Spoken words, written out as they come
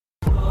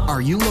Are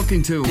you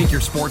looking to take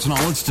your sports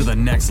knowledge to the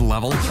next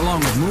level,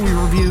 along with movie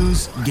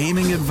reviews,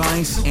 gaming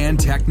advice, and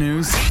tech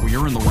news? Well,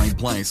 you're in the right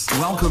place.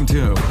 Welcome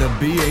to the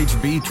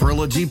BHB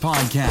Trilogy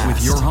Podcast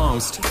with your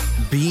host,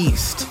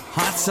 Beast,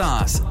 Hot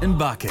Sauce, and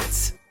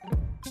Buckets.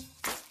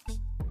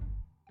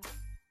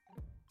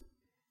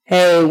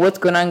 Hey, what's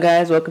going on,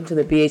 guys? Welcome to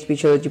the BHB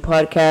Trilogy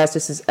Podcast.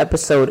 This is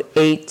episode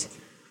 8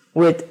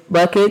 with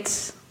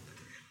Buckets.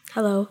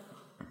 Hello.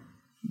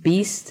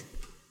 Beast.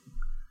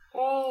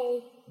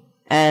 Hey.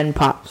 And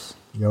Pops.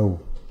 Yo.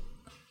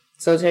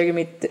 So today we're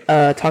going to be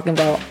talking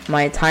about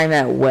my time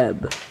at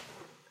Webb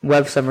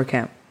Summer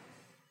Camp.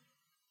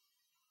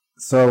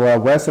 So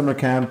Webb Summer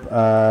Camp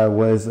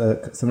was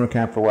a summer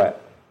camp for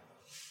what?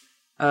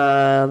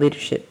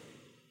 Leadership.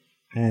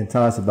 And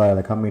tell us about it.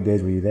 Like, how many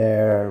days were you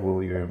there? What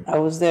were your... I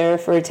was there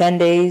for 10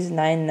 days,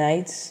 9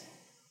 nights.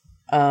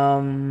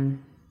 Where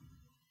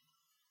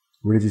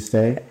did you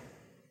stay?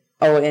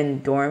 Oh,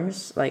 in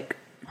dorms, like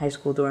high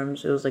school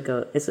dorms. It was like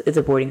it's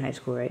a boarding high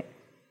school, right?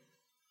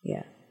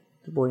 Yeah,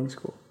 it's a boarding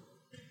school.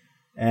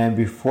 And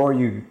before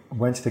you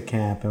went to the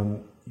camp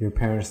and your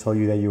parents told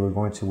you that you were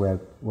going to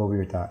Webb, what were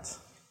your thoughts?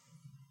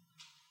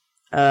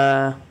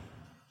 I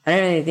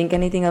didn't really think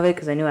anything of it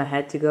because I knew I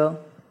had to go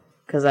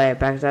because I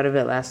backed out of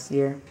it last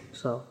year.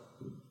 So.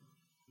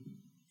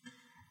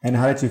 And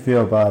how did you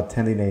feel about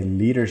attending a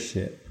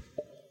leadership?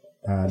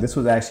 This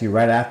was actually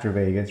right after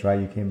Vegas,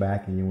 right? You came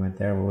back and you went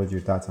there. What was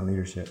your thoughts on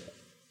leadership?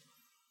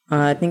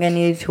 I think I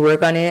needed to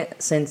work on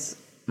it since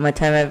my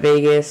time at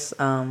Vegas.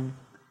 I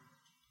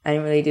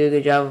didn't really do a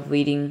good job of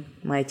leading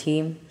my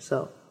team,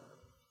 so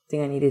I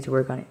think I needed to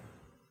work on it.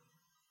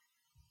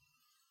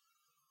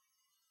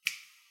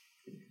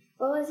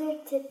 What was your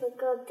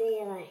typical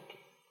day like?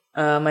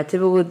 My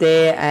typical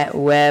day at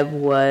Webb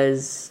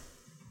was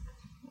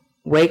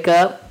wake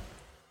up,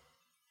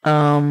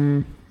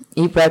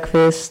 eat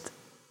breakfast,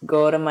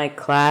 go to my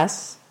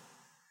class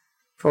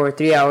for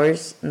 3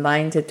 hours,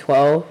 9 to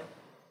 12,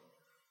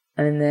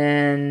 and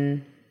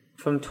then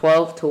from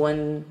 12 to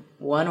 1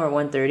 or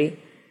 1:30,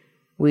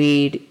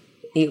 we'd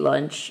eat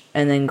lunch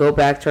and then go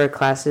back to our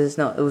classes.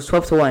 No, it was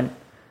 12 to 1.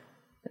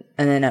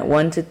 And then at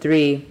 1 to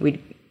 3,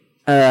 we'd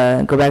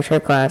go back to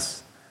our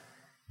class.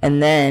 And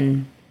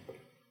then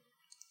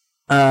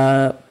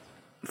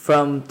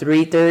from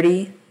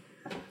 3:30,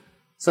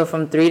 so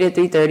from 3 to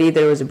 3:30,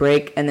 there was a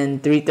break. And then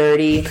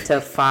 3:30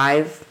 to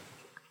 5,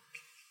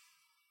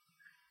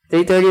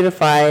 3:30 to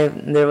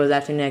 5, there was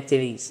afternoon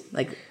activities.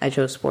 Like, I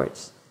chose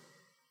sports.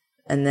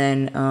 And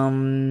then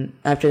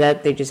after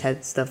that, they just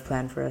had stuff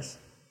planned for us.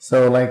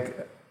 So,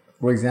 like,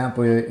 for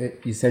example,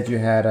 you said you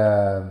had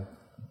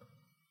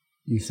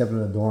you slept in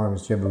the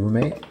dorms. Do you have a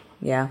roommate?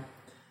 Yeah.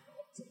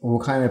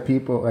 What kind of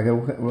people, like,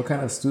 what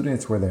kind of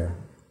students were there?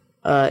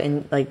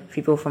 And like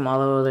people from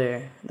all over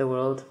the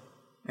world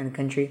and the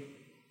country.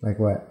 Like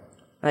what?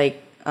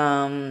 Like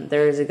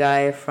there was a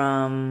guy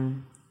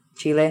from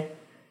Chile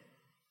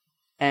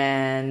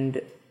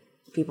and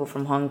people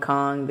from Hong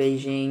Kong,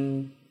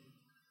 Beijing.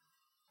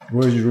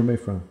 Where's your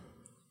roommate from?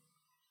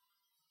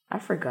 I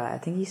forgot. I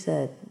think he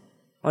said,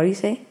 what did he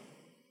say?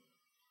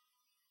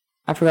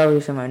 I forgot what he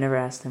was from. I never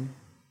asked him.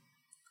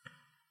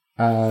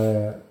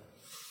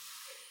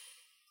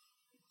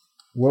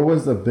 What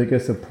was the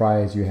biggest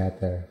surprise you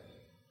had there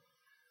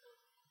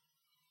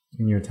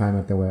in your time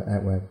at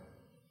Webb?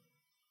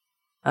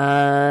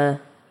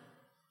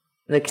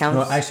 The counts.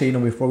 No, actually,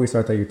 before we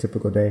start your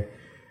typical day,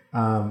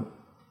 what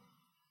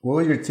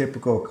was your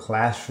typical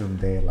classroom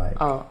day like?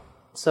 Oh,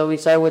 so we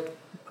started with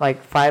like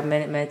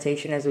 5-minute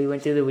meditation as we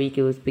went through the week.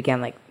 It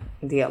began like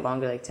to get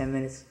longer, like 10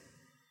 minutes,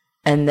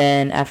 and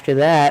then after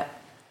that,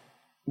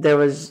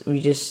 we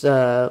just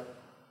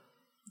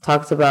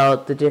talked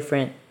about the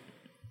different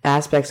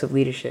aspects of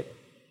leadership,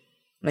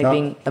 like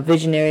being a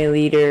visionary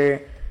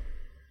leader,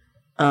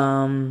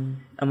 a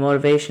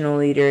motivational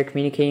leader,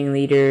 communicating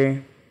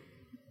leader,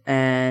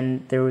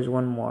 and there was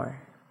one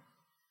more.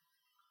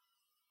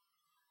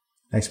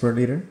 Expert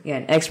leader? Yeah,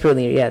 an expert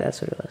leader. Yeah,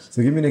 that's what it was.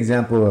 So give me an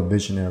example of a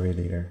visionary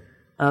leader.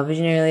 A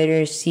visionary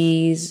leader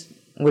sees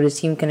what his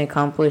team can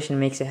accomplish and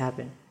makes it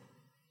happen.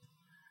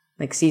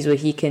 Like, sees what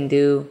he can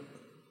do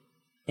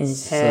in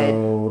his head.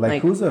 So,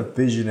 like who's a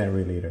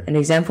visionary leader? An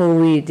example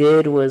we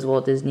did was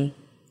Walt Disney.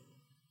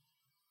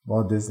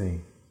 Walt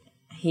Disney.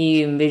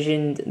 He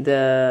envisioned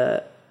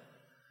the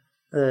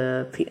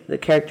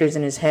characters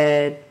in his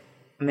head,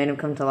 made them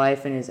come to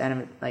life in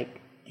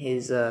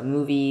his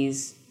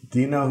movies.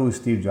 Do you know who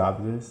Steve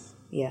Jobs is?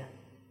 Yeah.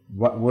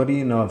 What do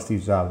you know of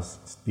Steve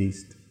Jobs,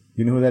 Beast? Do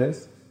you know who that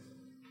is?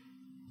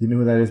 Do you know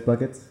who that is,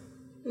 Buckets?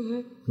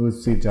 Mm-hmm. Who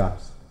is Steve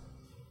Jobs?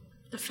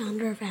 The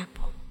founder of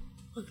Apple.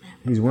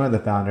 He's one of the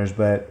founders,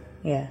 but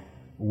yeah.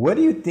 What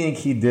do you think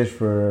he did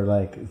for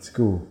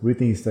school? What do you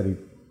think he studied?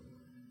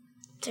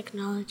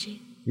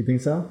 Technology. You think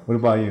so? What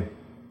about you?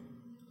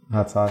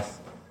 Hot sauce.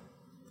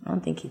 I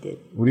don't think he did.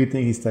 What do you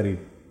think he studied?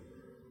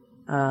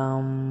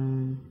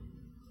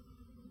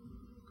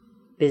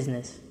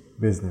 Business.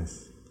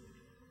 Business.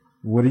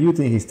 What do you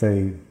think he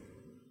studied?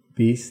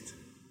 Beast?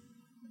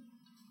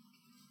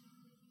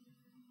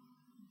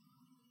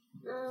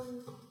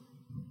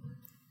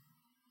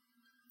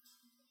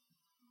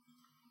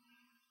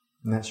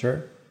 Not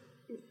sure?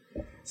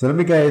 So let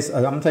me guys,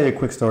 I'm going to tell you a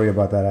quick story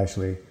about that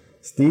actually.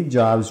 Steve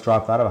Jobs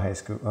dropped out of high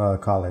school,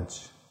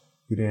 college.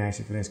 He didn't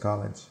actually finish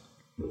college.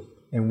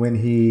 And when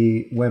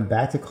he went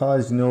back to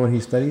college, you know what he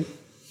studied?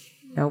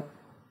 Nope.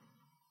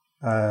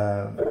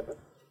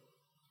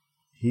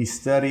 He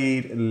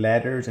studied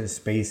letters and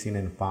spacing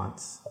and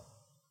fonts.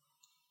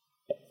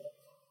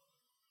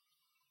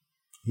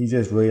 He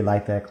just really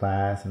liked that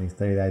class and he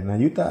studied that. Now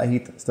you thought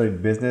he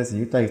studied business and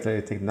you thought he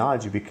studied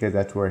technology because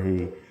that's where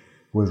he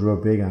was real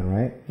big on,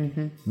 right?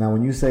 Mm-hmm. Now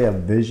when you say a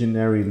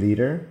visionary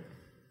leader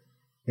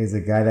is a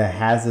guy that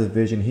has a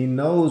vision, he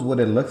knows what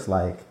it looks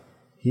like.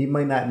 He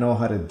might not know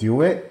how to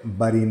do it,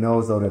 but he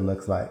knows what it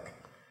looks like.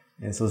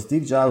 And so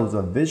Steve Jobs was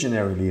a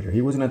visionary leader.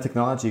 He wasn't a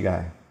technology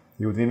guy.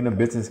 He wasn't even a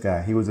business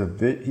guy.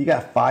 He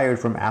got fired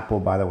from Apple,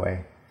 by the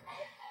way,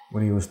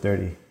 when he was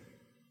 30.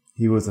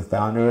 He was the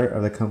founder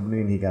of the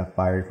company and he got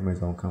fired from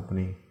his own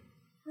company.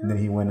 And then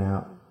he went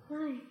out.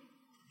 Why?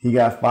 He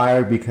got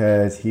fired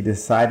because he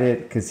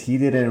decided, because he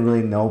didn't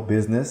really know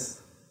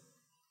business.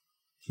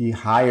 He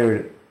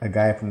hired a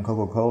guy from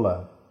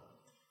Coca-Cola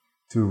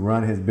to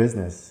run his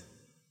business.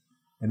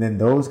 And then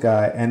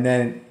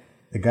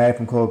the guy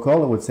from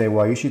Coca-Cola would say,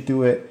 well, you should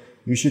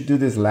do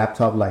this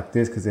laptop like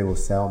this because it will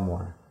sell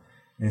more.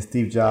 And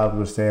Steve Jobs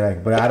would say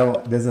like, but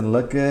it doesn't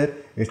look good.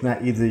 It's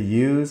not easy to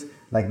use.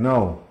 Like,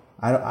 no,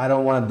 I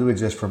don't want to do it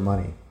just for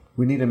money.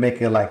 We need to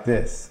make it like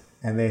this.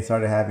 And they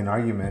started having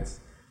arguments.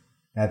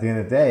 At the end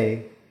of the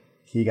day,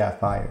 he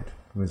got fired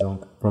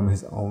from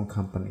his own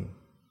company.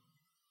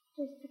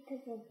 Just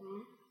because of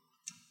that?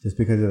 Just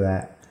because of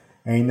that.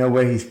 And you know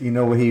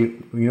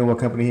what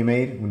company he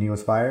made when he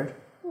was fired?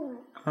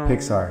 What?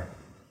 Pixar.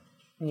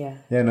 Yeah.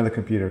 He had another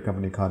computer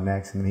company called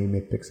Next, and he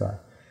made Pixar.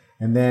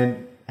 And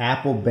then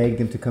Apple begged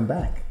him to come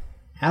back.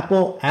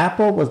 Apple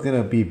was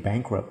gonna be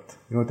bankrupt.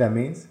 You know what that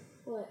means?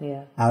 What?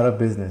 Yeah. Out of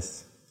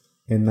business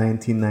in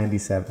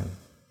 1997.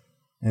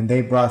 And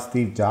they brought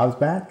Steve Jobs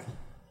back,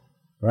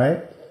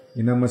 right?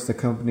 You know how much the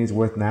company's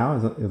worth now?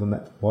 Is on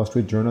that Wall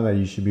Street Journal that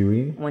you should be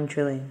reading? $1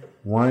 trillion.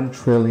 $1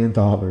 trillion.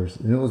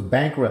 And it was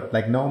bankrupt,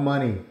 like no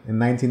money in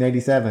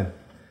 1987.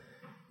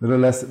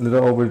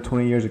 Little over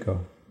 20 years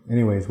ago.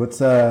 Anyways,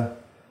 that's a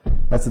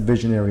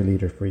visionary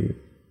leader for you,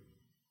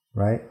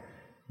 right?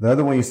 The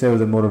other one you said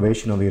was a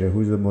motivational leader.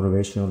 Who's the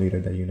motivational leader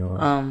that you know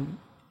of?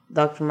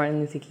 Dr. Martin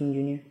Luther King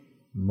Jr.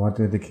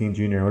 Martin Luther King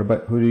Jr.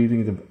 Why do you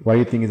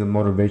think he's a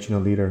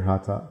motivational leader,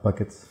 Hot Top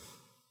Buckets?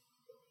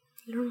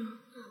 I don't know.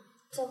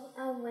 So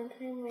one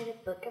time I read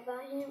a book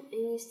about him, and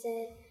he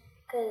said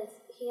because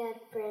he had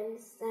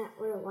friends that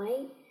were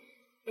white,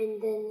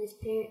 and then the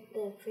friends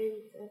of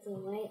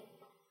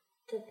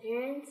the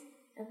parents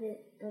of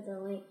the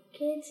white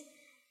kids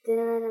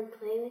didn't let him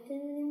play with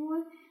him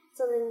anymore.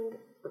 So then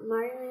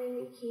Martin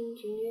Luther King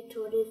Jr.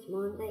 told his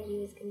mom that he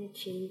was going to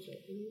change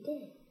it, and he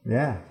did.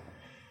 Yeah.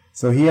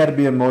 So he had to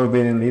be a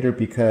motivating leader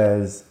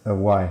because of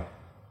why?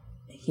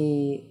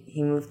 He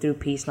moved through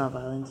peace, not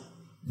violence.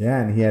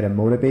 Yeah, and he had to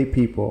motivate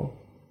people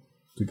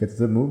to get to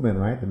the movement,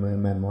 right? The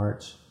Million Man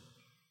March,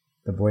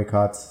 the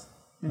boycotts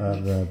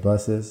of the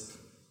buses.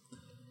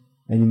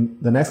 And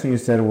the next one you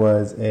said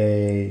was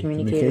a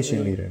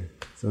communication leader.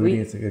 So we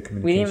need a good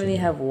communication. We didn't really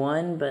have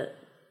one, but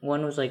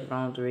one was like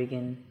Ronald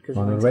Reagan.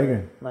 Ronald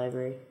Reagan.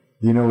 Library.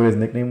 Do you know what his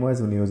nickname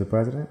was when he was the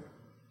president?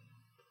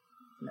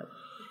 No.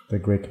 The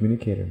Great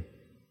Communicator.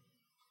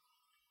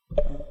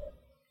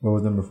 What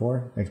was number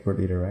 4? Expert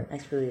leader, right?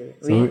 Expert leader.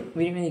 So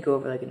we didn't really go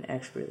over like an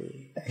expert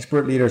leader.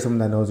 Expert leader is someone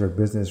that knows their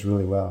business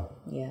really well.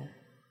 Yeah.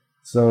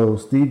 So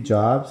Steve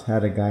Jobs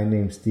had a guy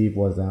named Steve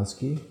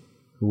Wozniacki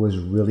who was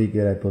really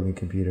good at building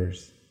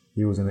computers.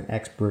 He was an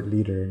expert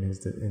leader in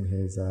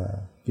his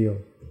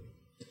field.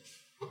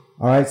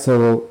 All right,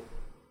 so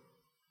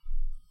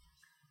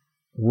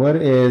what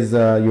is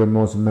your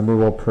most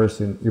memorable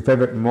person? Your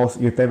favorite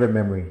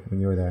memory when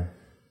you were there?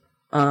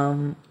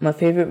 My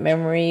favorite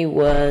memory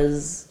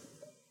was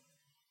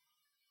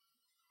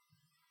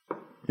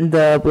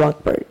the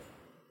block party.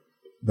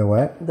 The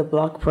what? The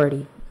block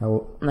party.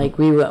 How? Like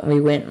we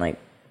went like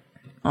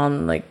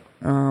on like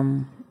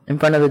in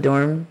front of the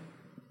dorm,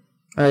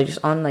 or like just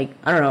on like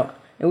I don't know.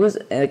 It was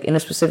like in a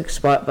specific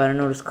spot, but I don't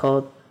know what it's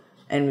called,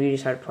 and we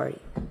just had a party.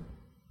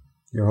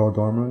 Your whole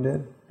dorm room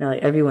did? No,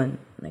 like everyone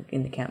like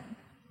in the camp.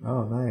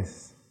 Oh,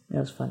 nice. It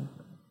was fun.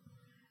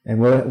 And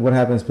what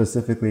happened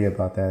specifically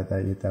about that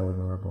was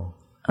memorable?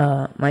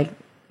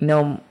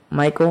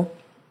 Michael,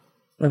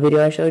 the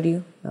video I showed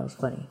you, that was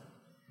funny.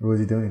 What was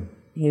he doing?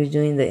 He was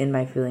doing the In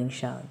My Feelings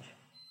challenge.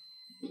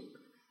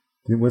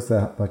 Dude, what's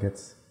that,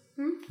 Buckets?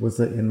 What's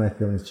the In My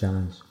Feelings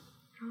challenge?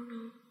 I don't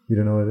know. You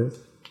don't know what it is?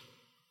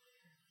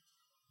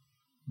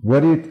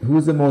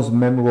 Who's the most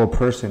memorable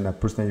person, that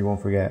person that you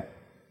won't forget?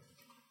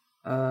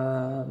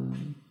 I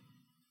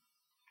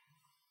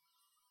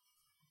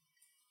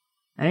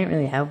didn't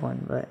really have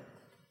one, but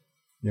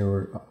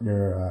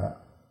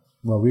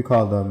we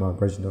call them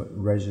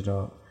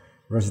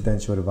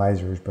residential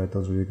advisors, but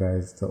those were you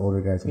guys, the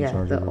older guys in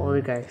charge. Yeah, the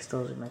older guys,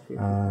 those are my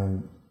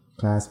favorite.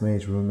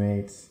 Classmates,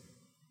 roommates.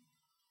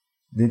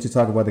 Didn't you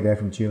talk about the guy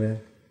from Chile?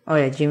 Oh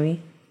yeah,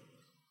 Jimmy.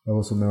 What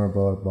was so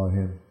memorable about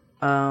him?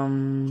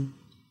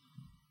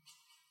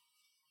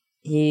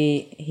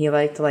 He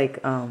liked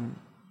like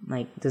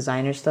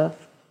designer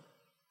stuff.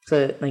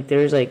 So like there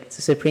was like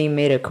Supreme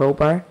made a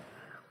crowbar,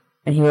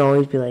 and he would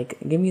always be like,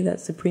 "Give me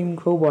that Supreme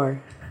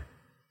crowbar,"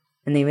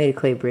 and they made a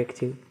clay brick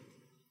too.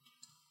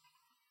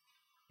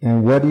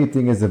 And what do you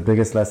think is the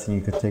biggest lesson you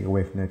could take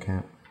away from their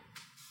camp?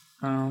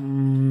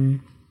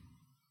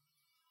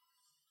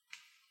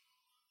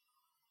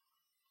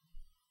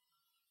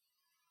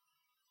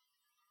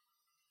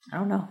 I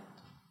don't know.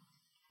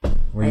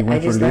 When you went I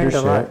just for learned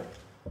a lot. leadership,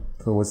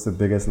 so what's the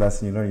biggest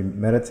lesson you learned?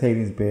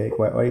 Meditating is big.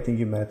 Why do you think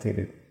you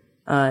meditated?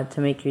 To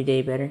make your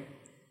day better,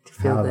 to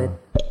feel How, good. though?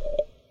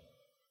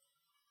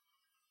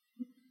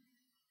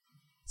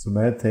 So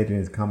meditating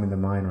is calming the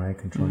mind, right?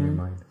 Controlling your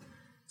mind.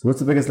 So what's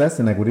the biggest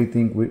lesson? Like, what do you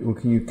think? What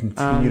can you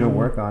continue to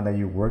work on that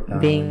you worked on?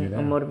 Being a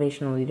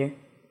motivational leader.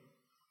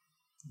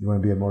 You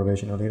want to be a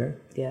motivational leader?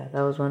 Yeah,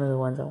 that was one of the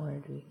ones I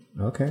wanted to be.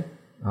 Okay,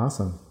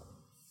 awesome.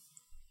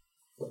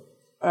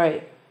 All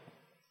right.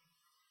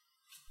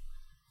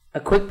 A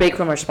quick break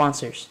from our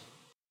sponsors.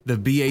 The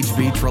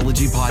BHB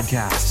Trilogy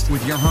Podcast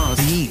with your host,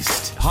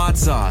 Beast, Hot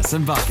Sauce,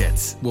 and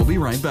Buckets. We'll be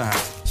right back.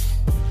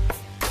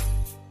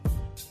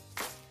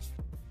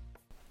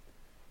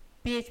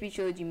 BHB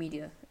Trilogy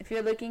Media. If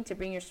you're looking to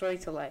bring your story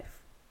to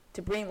life,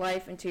 to bring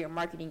life into your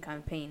marketing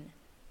campaign,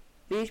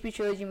 BHB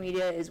Trilogy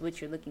Media is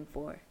what you're looking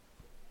for.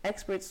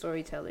 Expert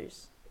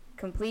storytellers.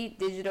 Complete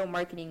digital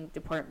marketing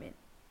department.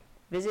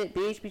 Visit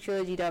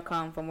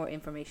bhbtrilogy.com for more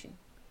information.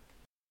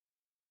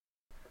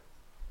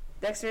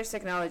 Dexter's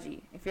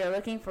Technology. If you're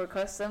looking for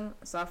custom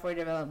software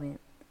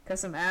development,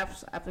 custom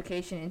apps,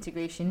 application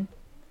integration,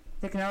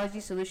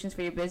 technology solutions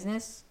for your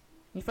business,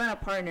 you find a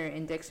partner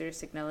in Dexter's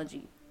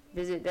Technology.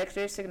 Visit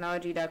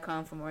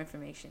dexterstechnology.com for more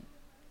information.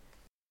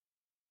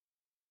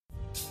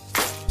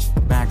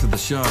 Back to the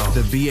show,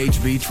 the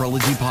BHB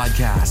Trilogy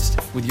Podcast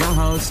with your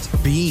host,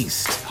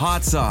 Beast,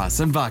 Hot Sauce,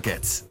 and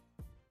Buckets.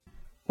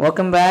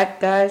 Welcome back,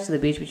 guys, to the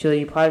BHB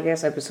Trilogy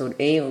Podcast, episode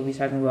 8. We'll be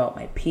talking about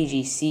my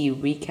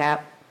PGC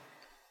recap.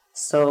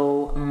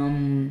 So,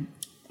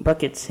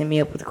 Buckets, hit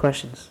me up with the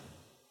questions.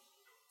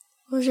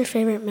 What was your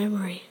favorite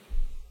memory?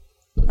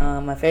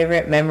 My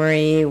favorite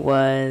memory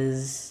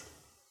was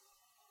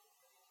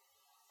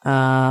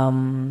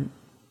winning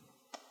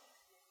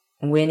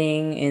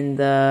in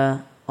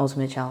the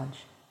Ultimate Challenge.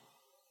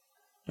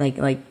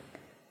 Like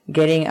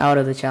getting out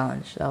of the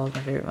challenge. That was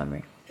my favorite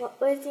memory. What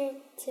was your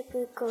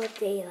typical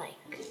day like?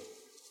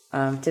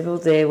 Typical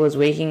day was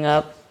waking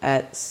up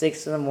at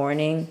 6 in the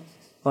morning,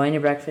 going to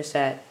breakfast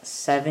at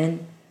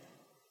 7,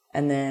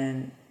 and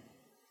then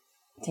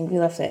I think we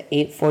left at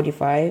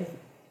 8:45.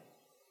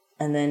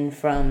 And then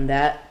from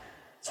that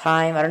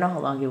time, I don't know how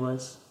long it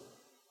was,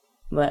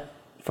 but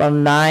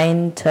from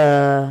 9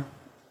 to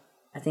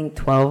I think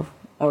 12,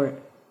 or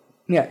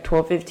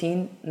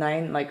 12:15,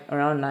 9, like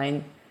around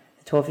 9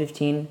 to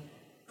 12:15.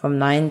 From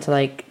 9 to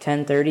like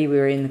 10:30, we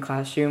were in the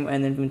classroom,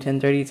 and then from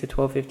 10:30 to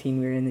 12:15,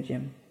 we were in the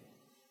gym.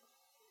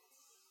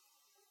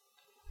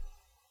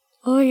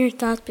 What were your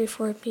thoughts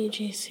before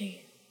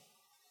PGC?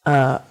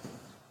 I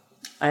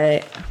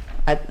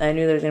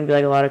knew there was gonna be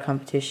like a lot of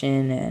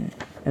competition, and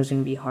it was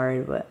gonna be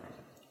hard, but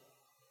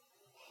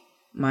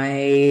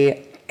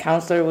my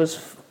counselor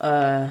was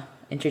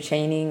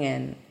entertaining,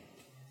 and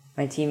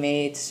my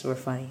teammates were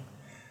funny.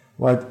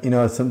 Well,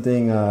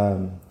 something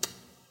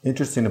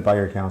interesting about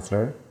your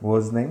counselor. What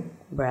was his name?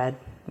 Brad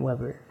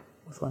Weber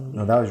with one B.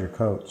 No, that was your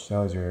coach. That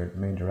was your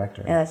main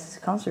director. Yeah, that's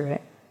his counselor,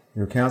 right?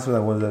 Your counselor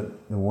that was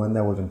the one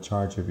that was in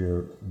charge of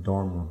your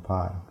dorm room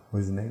pod. What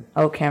was his name?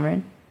 Oh,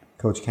 Cameron.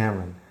 Coach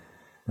Cameron.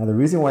 Now, the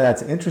reason why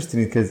that's interesting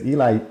is because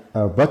Eli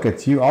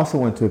Buckets, you also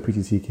went to a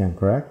PGC camp,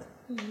 correct?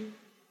 Mm-hmm.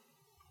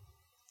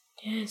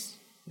 Yes.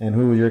 And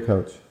who was your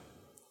coach?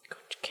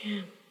 Coach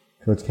Cam.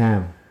 Coach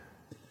Cam.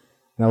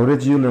 Now, what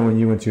did you learn when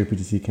you went to your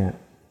PGC camp,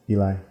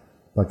 Eli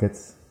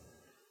Buckets?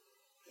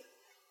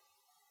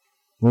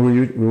 What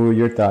were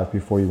your thoughts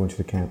before you went to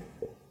the camp?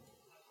 I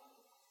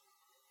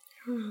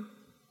don't know.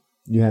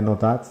 You had no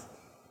thoughts?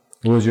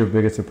 What was your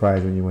biggest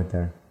surprise when you went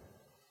there?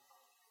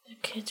 The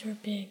kids were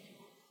big.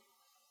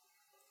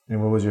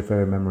 And what was your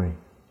favorite memory?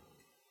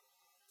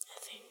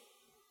 Nothing.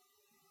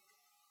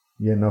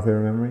 You had no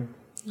favorite memory?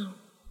 No.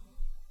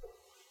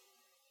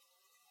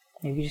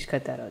 Maybe you just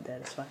cut that out, Dad.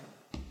 It's fine.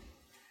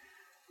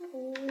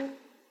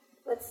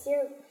 What's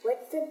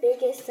the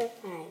biggest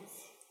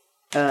surprise?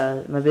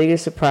 My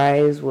biggest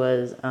surprise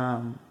was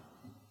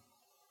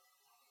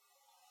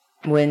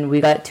when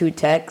we got 2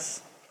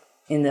 techs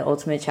in the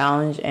Ultimate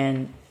Challenge,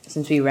 and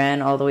since we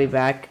ran all the way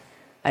back,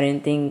 I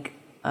didn't think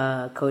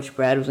Coach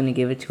Brad was going to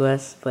give it to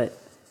us, but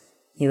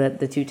he let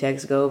the 2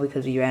 techs go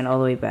because we ran all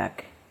the way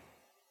back.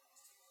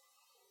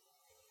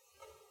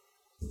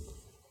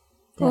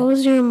 What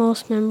was your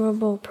most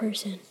memorable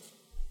person?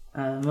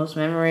 Most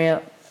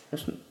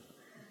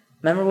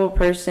memorable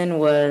person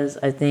was,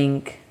 I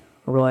think,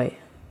 Roy.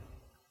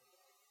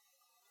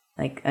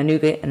 like a new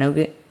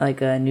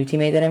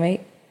teammate that I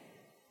made.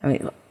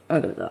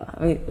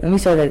 Let me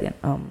start that again.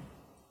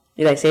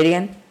 Did I say it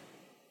again?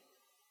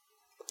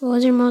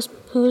 Who's your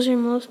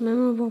most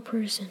memorable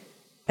person?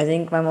 I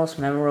think my most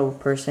memorable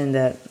person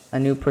a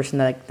new person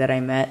that I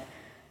met,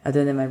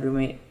 other than my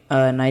roommate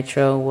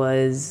Nitro,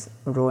 was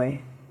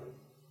Roy.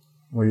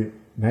 Well,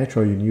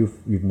 Nitro,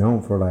 you've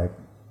known for like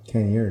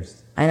 10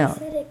 years. I know,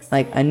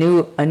 like a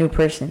new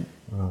person,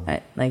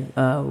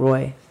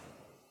 Roy.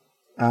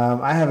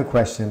 I have a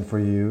question for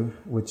you,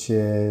 which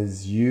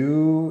is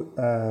you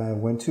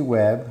went to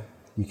Webb,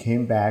 you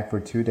came back for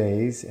 2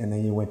 days, and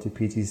then you went to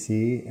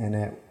PGC, and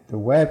at the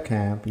Webb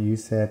camp, you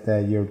said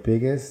that your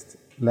biggest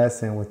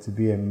lesson was to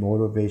be a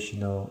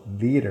motivational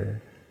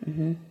leader.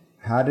 Mm-hmm.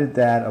 How did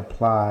that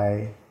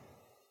apply,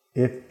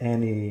 if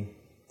any,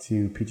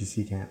 to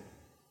PGC camp?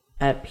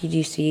 At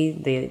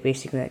PGC, they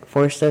basically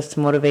forced us to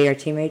motivate our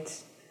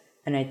teammates,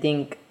 and I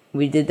think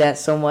we did that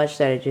so much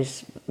that it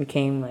just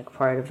became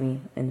part of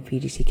me in the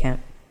PGC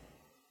camp.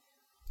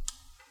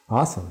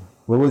 Awesome.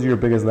 What was your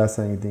biggest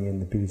lesson, you think, in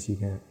the PGC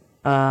camp?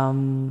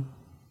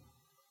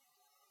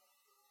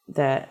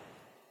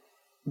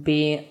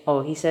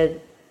 He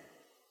said,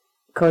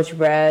 Coach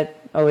Brad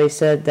always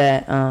said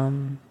that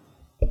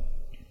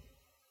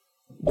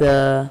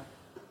the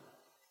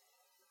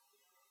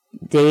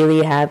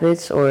daily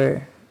habits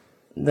or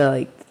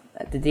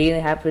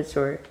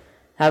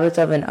habits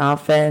of an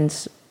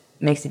offense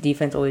makes the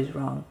defense always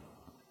wrong.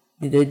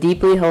 The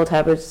deeply held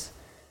habits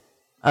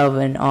of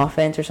an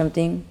offense or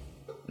something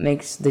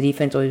makes the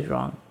defense always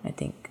wrong. I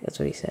think that's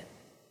what he said.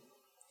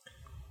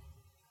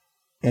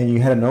 And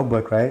you had a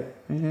notebook, right?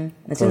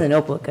 Mm-hmm. It's in the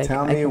notebook.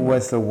 Tell me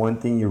what's the one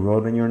thing you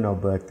wrote in your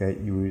notebook that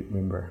you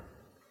remember?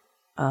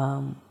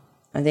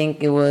 I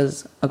think it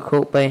was a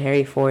quote by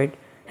Henry Ford.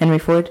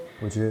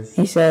 Which is?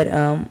 He said,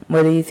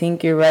 whether you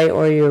think you're right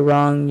or you're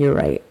wrong, you're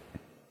right.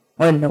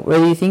 Or no,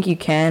 whether you think you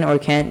can or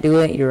can't do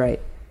it, you're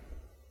right.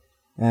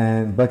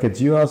 And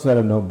Buckets, you also had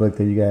a notebook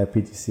that you got at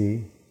PGC.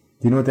 Do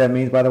you know what that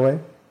means, by the way?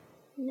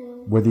 No.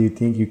 Whether you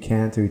think you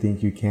can't or you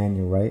think you can,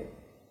 you're right.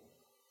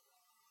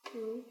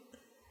 No.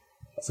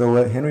 So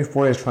what Henry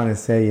Ford is trying to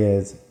say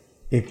is,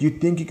 if you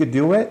think you could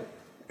do it,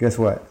 guess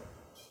what?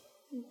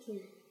 You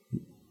can.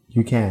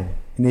 You can.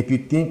 And if you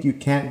think you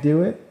can't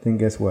do it, then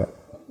guess what?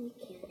 You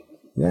can.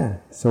 Yeah.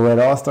 So it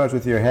all starts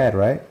with your head,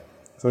 right?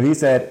 So he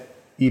said,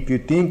 if you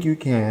think you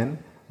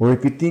can, or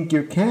if you think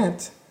you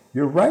can't,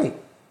 you're right.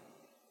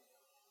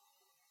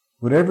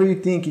 Whatever you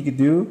think you could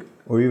do,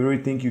 or whatever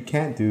you think you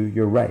can't do,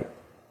 you're right.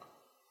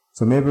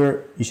 So maybe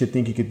you should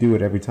think you could do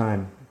it every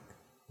time,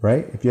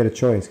 right? If you had a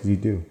choice, because you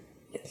do.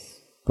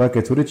 Yes.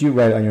 Buckets, what did you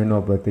write on your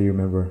notebook that you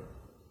remember?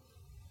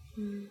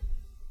 I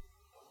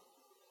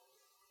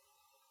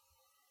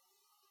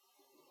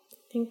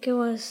think it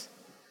was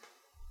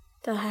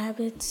the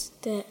habits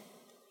that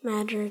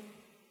matter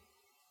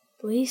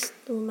least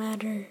will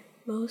matter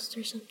most,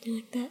 or something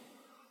like that.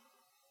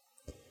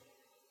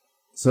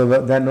 So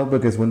that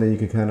notebook is one that you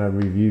can kind of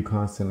review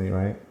constantly,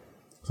 right?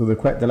 So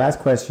the last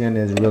question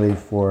is really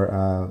for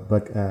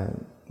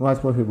it's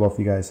for both of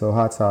you guys. So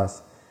Hot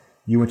Sauce,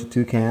 you went to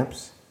 2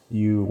 camps.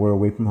 You were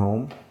away from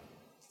home.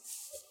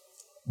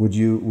 Would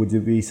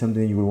it be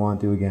something you would want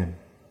to do again?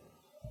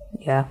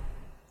 Yeah,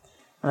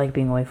 I like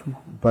being away from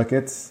home.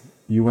 Buckets,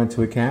 you went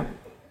to a camp.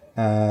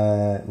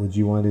 Would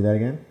you want to do that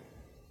again?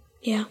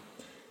 Yeah.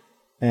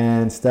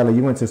 And Stella,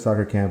 you went to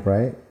soccer camp,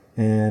 right?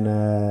 And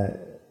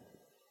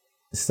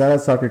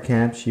Stella's soccer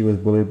camp, she was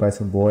bullied by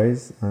some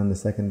boys on the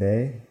second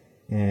day,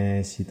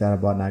 and she thought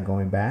about not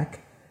going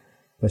back,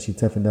 but she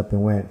toughened up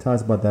and went. Tell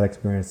us about that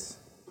experience,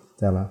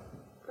 Stella.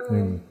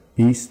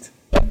 East.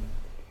 It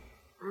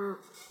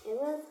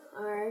was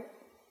hard,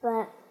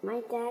 but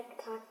my dad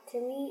talked to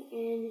me,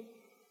 and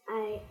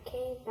I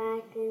came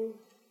back and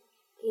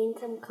gained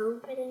some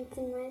confidence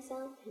in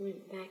myself and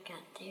went back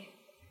out there.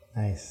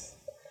 Nice.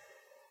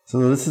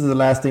 So this is the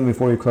last thing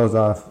before we close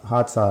off.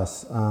 Hot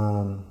Sauce.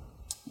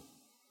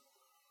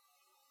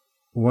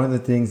 One of the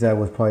things that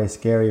was probably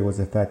scary was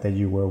the fact that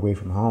you were away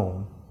from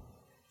home.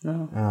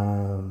 No.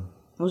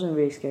 It wasn't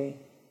very scary.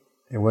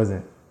 It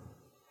wasn't.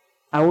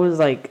 I was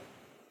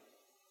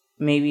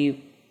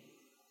maybe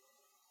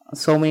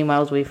so many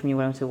miles away from you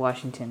when I went to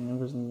Washington. It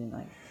wasn't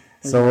even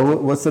So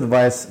what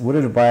advice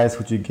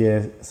would you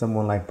give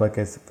someone like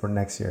Buckets for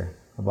next year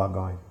about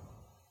going?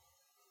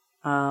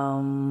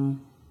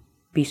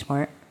 Be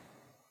smart.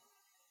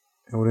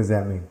 And what does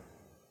that mean?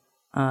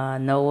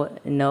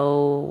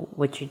 Know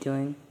what you're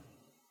doing.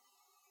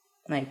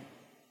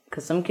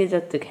 Because some kids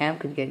at the camp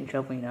could get in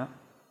trouble, you know.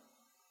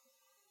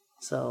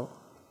 So,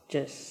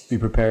 just be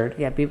prepared.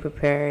 Yeah, be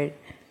prepared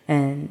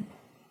and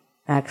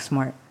act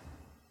smart,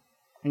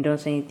 and don't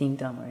say anything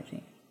dumb or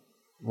anything.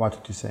 Watch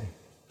what you say.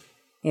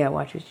 Yeah,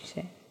 watch what you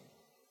say.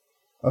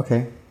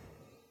 Okay.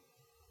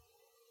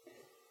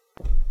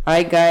 All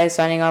right, guys.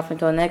 Signing off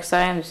until next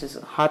time. This is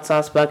Hot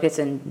Sauce Buckets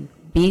and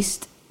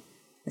Beast.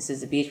 This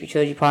is the BHB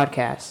Trilogy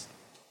Podcast.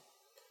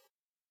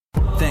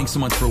 Thanks so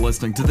much for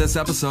listening to this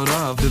episode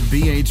of the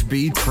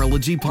BHB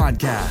Trilogy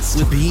Podcast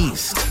with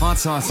Beast, Hot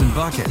Sauce, and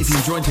Buckets. If you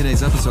enjoyed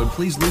today's episode,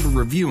 please leave a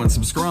review and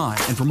subscribe.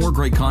 And for more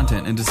great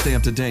content and to stay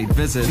up to date,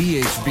 visit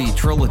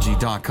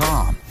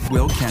bhbtrilogy.com.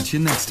 We'll catch you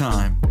next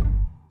time.